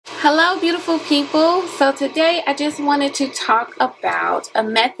Hello beautiful people. So today I just wanted to talk about a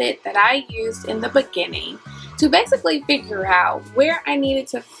method that I used in the beginning to basically figure out where I needed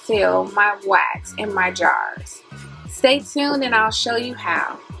to fill my wax in my jars. Stay tuned and I'll show you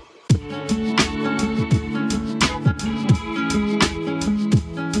how.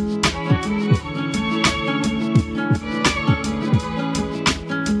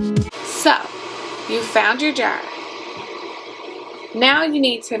 So, you found your jar. Now you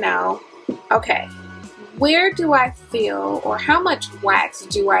need to know, okay, where do I fill, or how much wax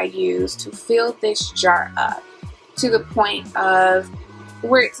do I use to fill this jar up to the point of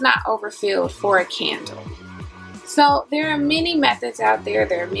where it's not overfilled for a candle? So there are many methods out there.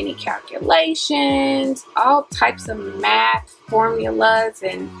 There are many calculations, all types of math formulas,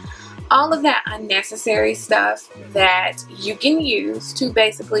 and all of that unnecessary stuff that you can use to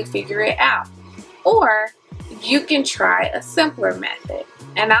basically figure it out. Or you can try a simpler method,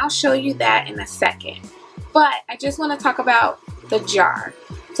 and I'll show you that in a second. But I just want to talk about the jar.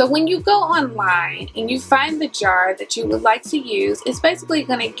 So when you go online and you find the jar that you would like to use, it's basically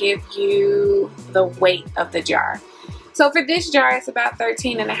going to give you the weight of the jar. So for this jar, it's about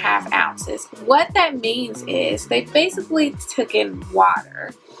 13.5 ounces. What that means is they basically took in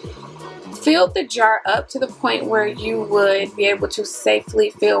water, filled the jar up to the point where you would be able to safely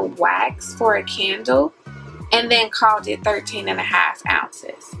fill wax for a candle, and then called it 13.5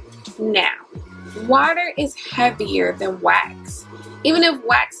 ounces. Now, water is heavier than wax. Even if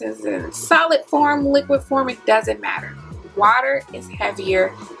wax is in solid form, liquid form, it doesn't matter. Water is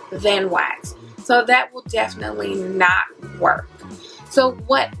heavier than wax. So that will definitely not work. So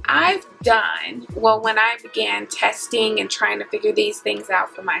what I've done, well, when I began testing and trying to figure these things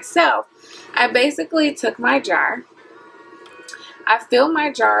out for myself, I basically took my jar, I filled my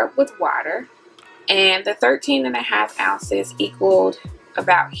jar up with water, and the 13.5 ounces equaled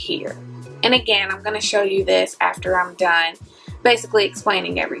about here. And again, I'm going to show you this after I'm done basically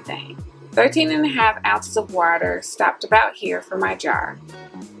explaining everything. 13.5 ounces of water stopped about here for my jar.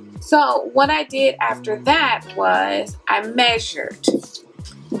 So what I did after that was I measured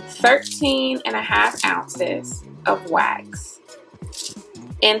 13.5 ounces of wax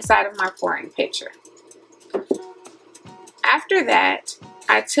inside of my pouring pitcher. After that,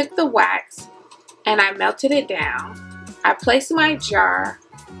 I took the wax and I melted it down. I placed my jar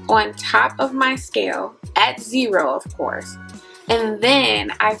on top of my scale at 0, of course, and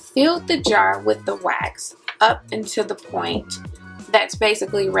then I filled the jar with the wax up until the point that's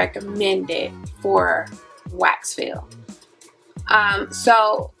basically recommended for wax fill.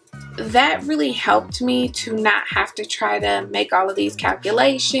 So that really helped me to not have to try to make all of these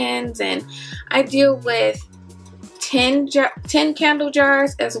calculations, and I deal with 10 candle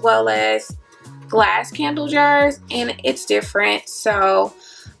jars as well as glass candle jars, and it's different. So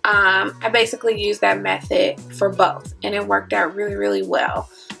I basically used that method for both, and it worked out really well.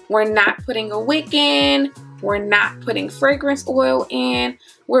 We're not putting a wick in, we're not putting fragrance oil in,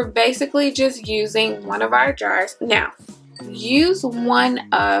 we're basically just using one of our jars. Now, use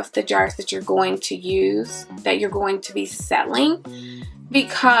one of the jars that you're going to use, that you're going to be selling,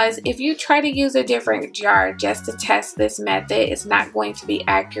 because if you try to use a different jar just to test this method, it's not going to be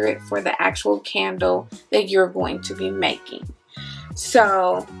accurate for the actual candle that you're going to be making.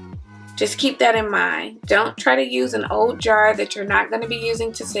 So just keep that in mind. Don't try to use an old jar that you're not going to be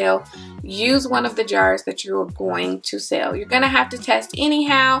using to sell. Use one of the jars that you're going to sell. You're going to have to test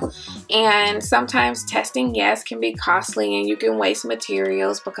anyhow, and sometimes testing, yes, can be costly and you can waste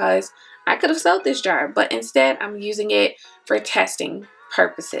materials, because I could have sold this jar, but instead I'm using it for testing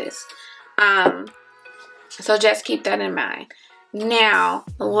purposes. So just keep that in mind. Now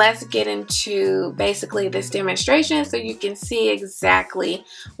let's get into basically this demonstration so you can see exactly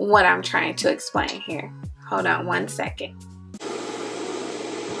what I'm trying to explain here. Hold on one second.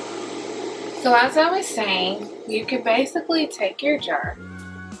 So as I was saying, you can basically take your jar,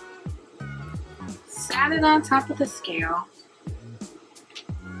 set it on top of the scale.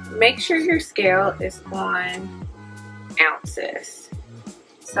 Make sure your scale is on ounces.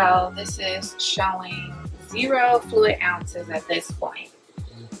 So this is showing 0 fluid ounces at this point.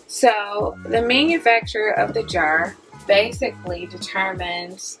 So the manufacturer of the jar basically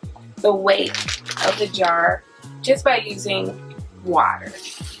determines the weight of the jar just by using water.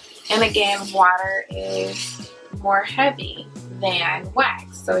 And again, water is more heavy than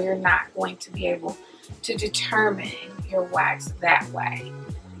wax, so you're not going to be able to determine your wax that way.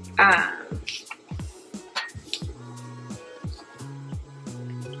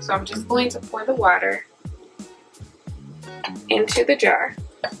 So I'm just going to pour the water into the jar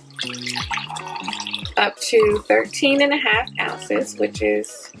up to 13.5 ounces, which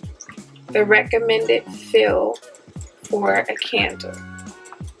is the recommended fill for a candle.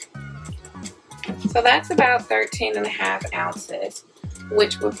 So that's about 13.5 ounces,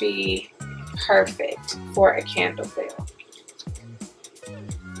 which would be perfect for a candle fill.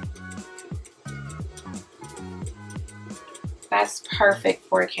 That's perfect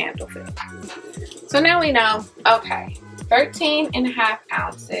for a candle fill. So now we know, okay, 13.5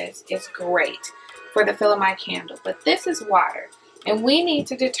 ounces is great for the fill of my candle, but this is water, and we need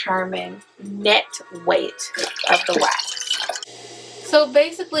to determine net weight of the wax. So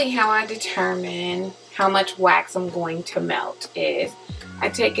basically how I determine how much wax I'm going to melt is I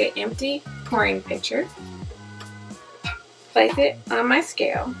take an empty pouring pitcher, place it on my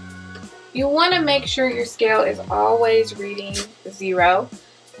scale. You want to make sure your scale is always reading 0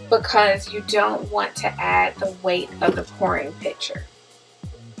 because you don't want to add the weight of the pouring pitcher.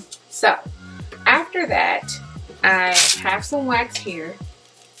 So after that, I have some wax here.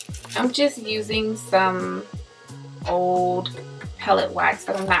 I'm just using some old pellet wax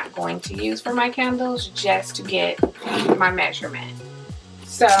that I'm not going to use for my candles, just to get my measurement.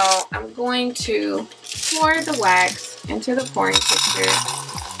 So I'm going to pour the wax into the pouring pitcher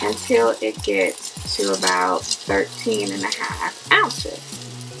until it gets to about 13.5 ounces.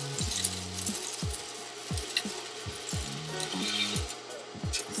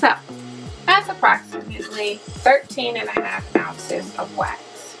 So that's approximately 13.5 ounces of wax.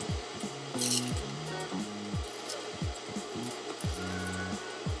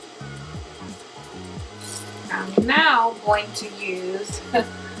 I'm now going to use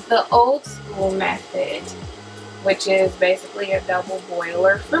the old school method, which is basically a double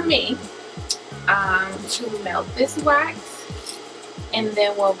boiler for me, to melt this wax, and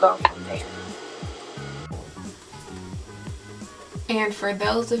then we'll go from there. And for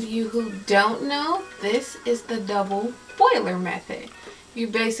those of you who don't know, this is the double boiler method. You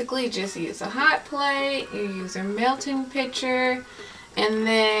basically just use a hot plate, you use a melting pitcher, and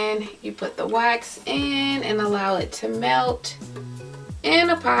then you put the wax in and allow it to melt in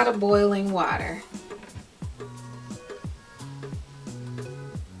a pot of boiling water.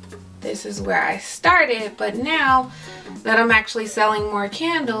 This is where I started, but now that I'm actually selling more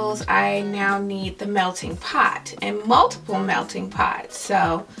candles, I now need the melting pot and multiple melting pots.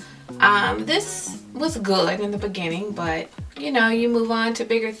 So this was good in the beginning, but you know, you move on to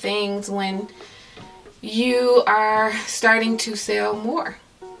bigger things when you are starting to sell more.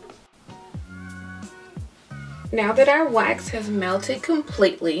 Now that our wax has melted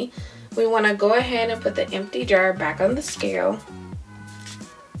completely, we want to go ahead and put the empty jar back on the scale,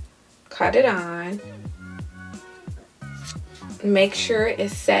 cut it on, make sure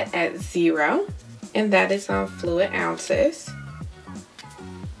it's set at 0, and that is on fluid ounces.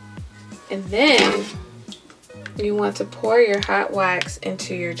 And then you want to pour your hot wax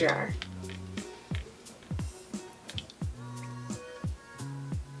into your jar.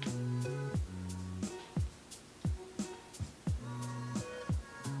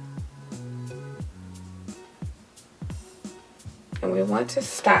 And we want to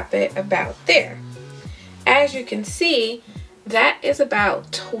stop it about there. As you can see, that is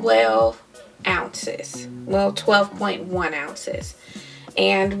about 12 ounces. Well, 12.1 ounces.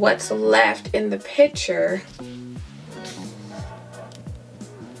 And what's left in the pitcher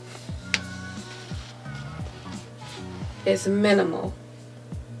is minimal.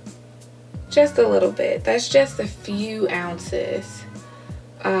 Just a little bit. That's just a few ounces.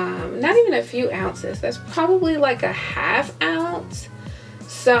 Not even a few ounces. That's probably like a ½ ounce.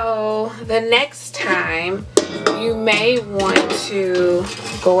 So the next time you may want to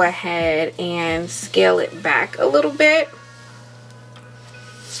go ahead and scale it back a little bit.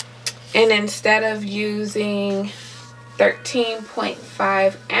 And instead of using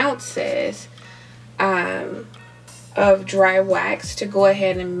 13.5 ounces of dry wax to go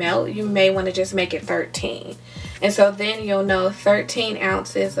ahead and melt, you may want to just make it 13. And so then you'll know 13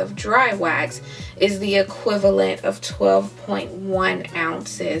 ounces of dry wax is the equivalent of 12.1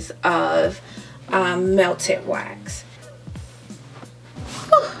 ounces of melted wax.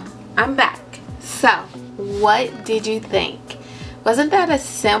 Whew, I'm back. So, what did you think? Wasn't that a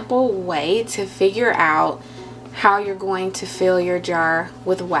simple way to figure out how you're going to fill your jar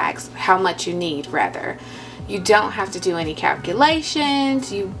with wax? How much you need, rather. You don't have to do any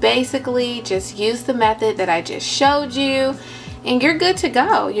calculations. You basically just use the method that I just showed you and you're good to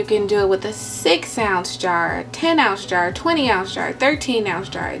go. You can do it with a 6-ounce jar, 10-ounce jar, 20-ounce jar, 13-ounce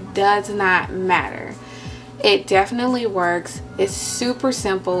jar. It does not matter. It definitely works. It's super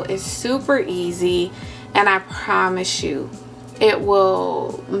simple. It's super easy. And I promise you, it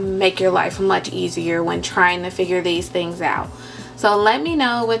will make your life much easier when trying to figure these things out. So let me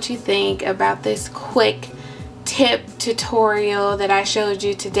know what you think about this quick tip tutorial that I showed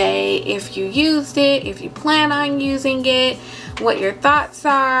you today. If you used it, if you plan on using it, what your thoughts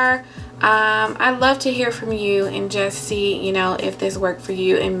are. I'd love to hear from you and just see, you know, if this worked for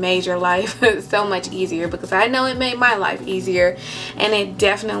you and made your life so much easier, because I know it made my life easier and it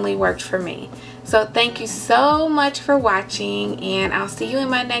definitely worked for me. So thank you so much for watching, and I'll see you in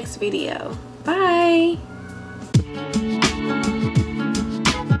my next video. Bye.